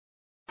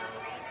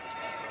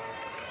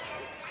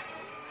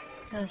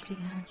Thirsty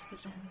Hands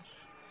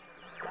presents.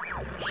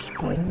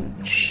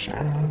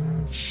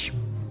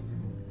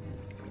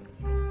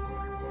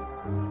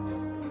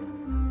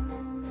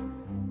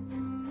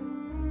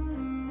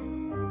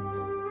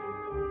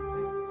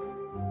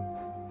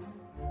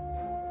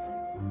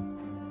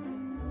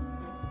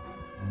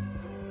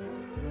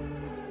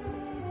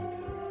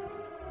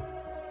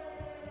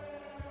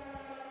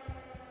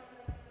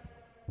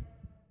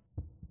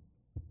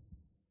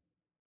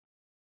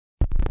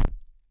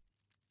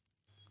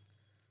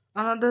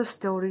 Another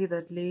story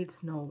that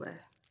leads nowhere.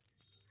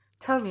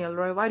 Tell me,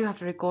 Elroy, why do you have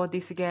to record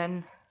this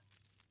again?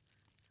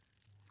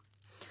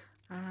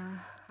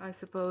 I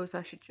suppose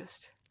I should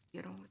just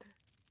get on with it.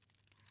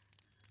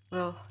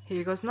 Well,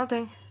 here goes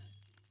nothing.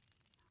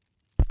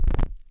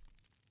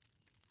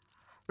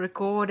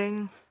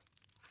 Recording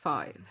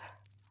 5.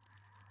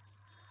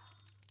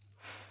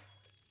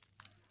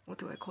 What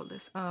do I call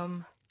this?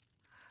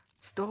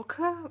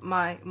 Stalker?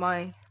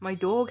 My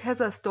dog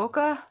has a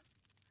stalker?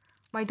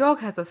 My dog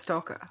has a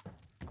stalker.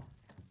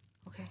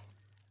 Okay.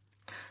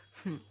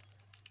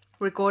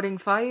 Recording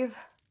 5.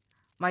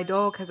 My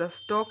dog has a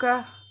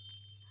stalker.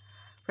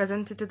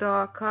 Presented to the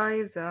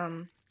archives,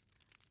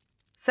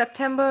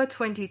 September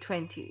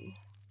 2020.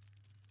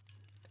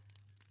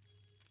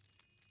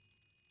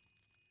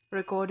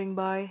 Recording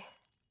by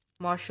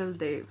Marshall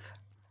Dave.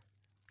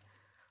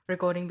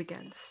 Recording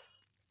begins.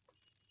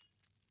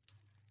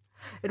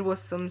 It was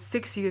some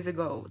 6 years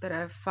ago that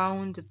I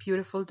found a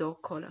beautiful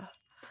dog collar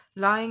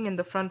lying in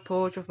the front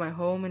porch of my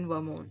home in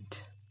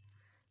Vermont.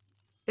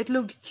 It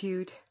looked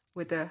cute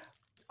with a...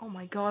 Oh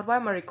my god, why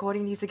am I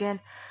recording these again?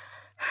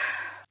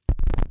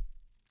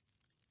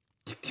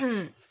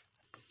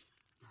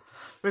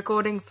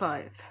 Recording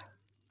 5.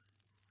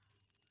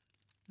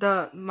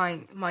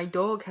 My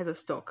dog has a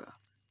stalker.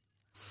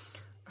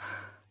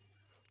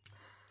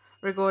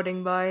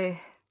 Recording by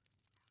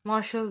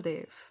Marshall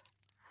Dave.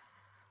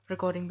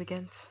 Recording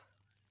begins.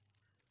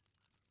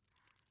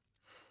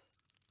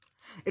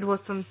 It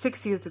was some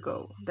 6 years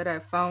ago that I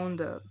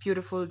found a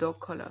beautiful dog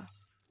collar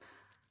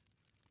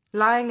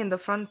lying in the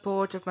front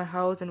porch of my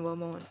house in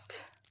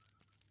Vermont.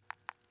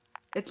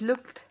 It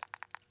looked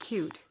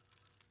cute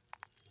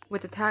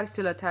with a tag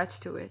still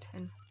attached to it,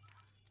 and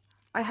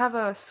I have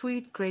a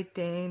sweet Great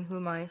Dane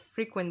whom I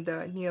frequent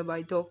the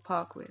nearby dog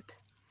park with.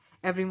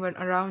 Everyone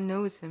around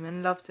knows him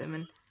and loves him,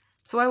 and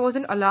so I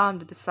wasn't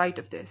alarmed at the sight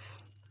of this.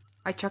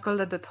 I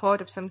chuckled at the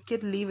thought of some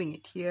kid leaving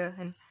it here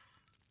and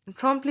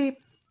promptly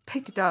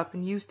picked it up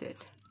and used it,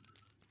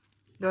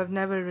 though I've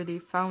never really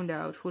found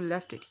out who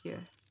left it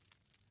here.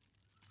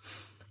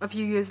 A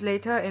few years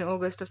later, in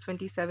August of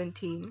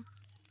 2017,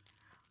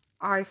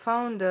 I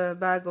found a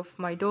bag of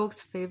my dog's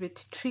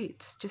favorite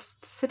treats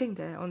just sitting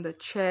there on the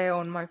chair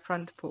on my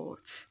front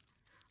porch.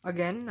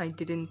 Again, I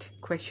didn't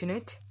question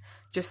it,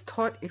 just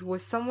thought it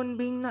was someone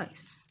being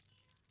nice.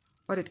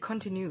 But it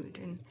continued,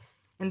 and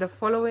in the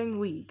following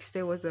weeks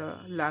there was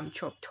a lamb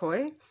chop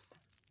toy,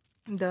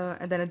 and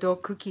then a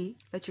dog cookie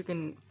that you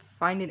can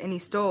find in any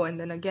store, and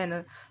then again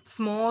a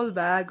small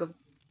bag of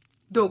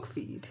dog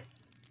feed.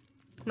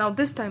 Now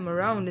this time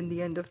around, in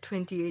the end of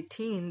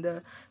 2018,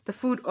 the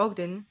food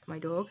Ogden, my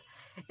dog,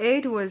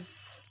 ate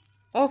was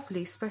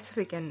awfully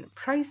specific and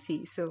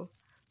pricey, so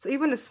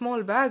even a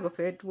small bag of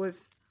it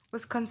was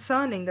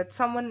concerning that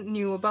someone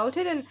knew about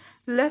it and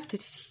left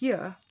it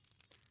here.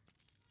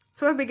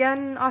 So I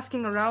began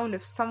asking around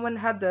if someone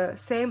had the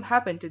same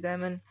happen to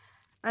them,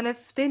 and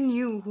if they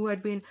knew who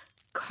had been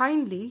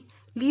kindly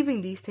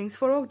leaving these things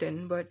for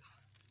Ogden, but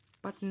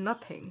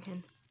nothing,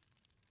 and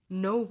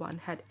no one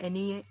had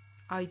any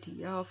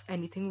idea of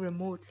anything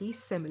remotely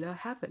similar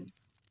happen.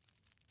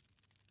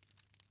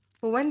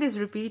 But when this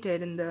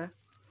repeated in the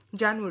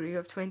January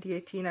of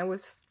 2018, I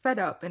was fed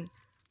up and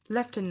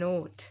left a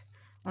note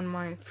on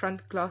my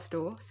front glass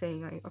door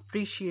saying I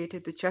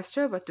appreciated the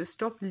gesture but to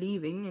stop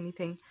leaving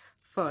anything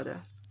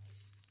further.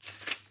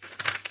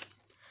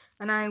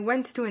 And I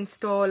went to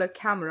install a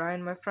camera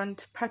in my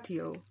front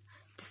patio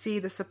to see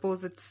the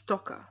supposed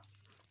stalker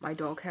my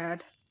dog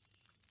had.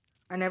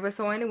 I never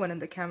saw anyone in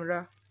the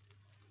camera.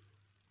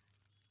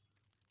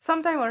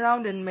 Sometime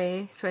around in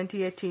May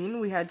 2018,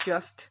 we had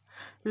just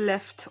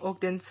left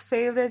Ogden's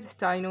favorite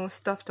dino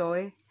stuffed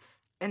toy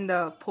in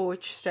the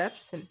porch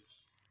steps, and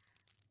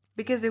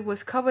because it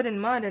was covered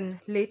in mud, and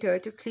later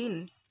to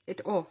clean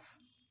it off.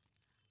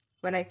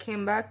 When I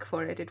came back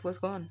for it, it was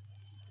gone.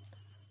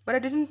 But I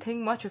didn't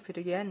think much of it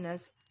again,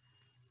 as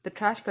the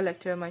trash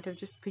collector might have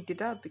just picked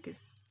it up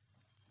because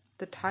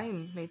the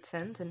time made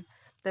sense and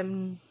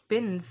the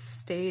bins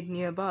stayed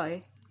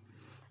nearby.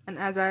 And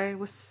as I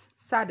was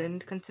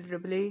saddened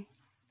considerably,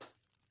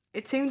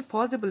 it seemed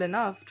possible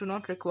enough to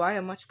not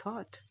require much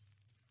thought.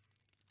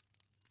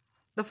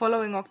 The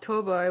following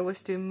October, I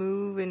was to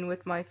move in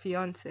with my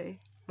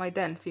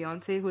then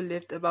fiance, who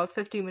lived about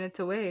 50 minutes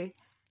away,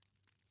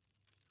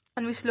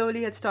 and we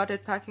slowly had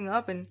started packing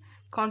up and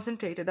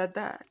concentrated at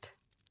that.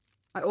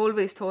 I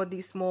always thought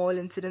these small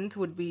incidents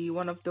would be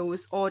one of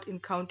those odd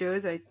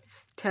encounters I'd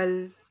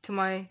tell to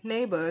my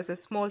neighbors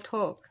as small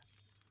talk,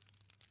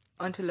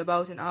 until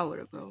about an hour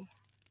ago.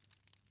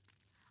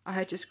 I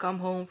had just come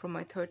home from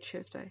my third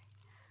shift.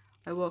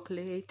 I work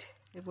late.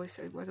 It was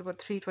about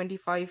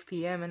 3:25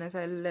 p.m. and as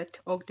I let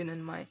Ogden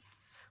and my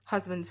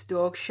husband's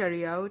dog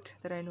Sherry out,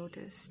 that I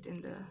noticed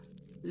in the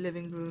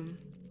living room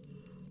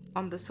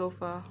on the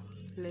sofa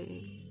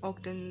lay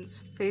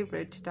Ogden's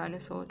favorite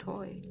dinosaur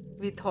toy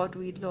we thought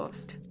we'd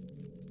lost.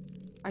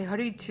 I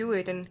hurried to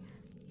it and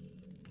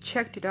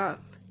checked it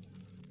up.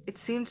 It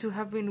seemed to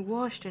have been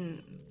washed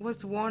and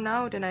was worn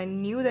out, and I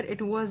knew that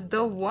it was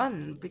the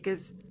one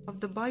because of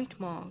the bite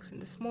marks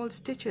and the small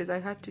stitches I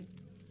had to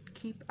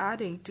keep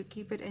adding to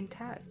keep it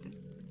intact.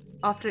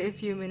 After a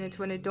few minutes,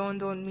 when it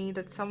dawned on me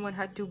that someone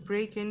had to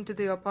break into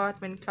the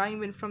apartment,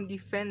 climb in from the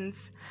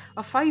fence,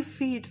 a 5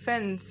 feet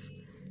fence,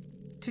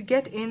 to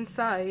get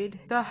inside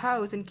the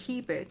house and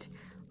keep it,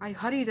 I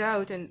hurried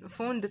out and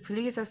phoned the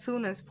police as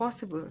soon as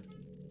possible.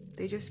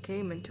 They just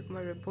came and took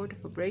my report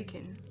of a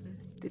break-in.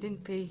 They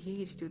didn't pay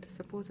heed to the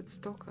supposed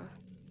stalker.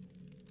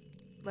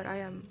 But I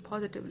am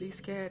positively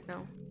scared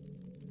now.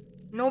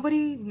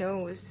 Nobody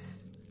knows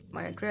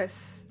my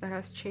address. That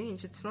has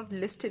changed. It's not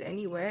listed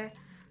anywhere.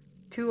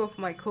 Two of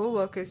my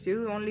co-workers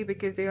do, only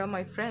because they are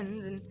my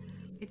friends, and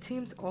it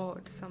seems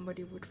odd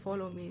somebody would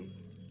follow me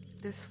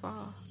this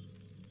far.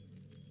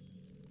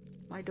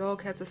 My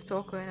dog has a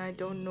stalker and I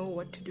don't know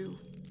what to do.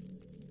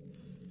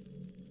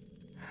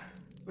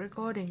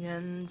 Recording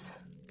ends.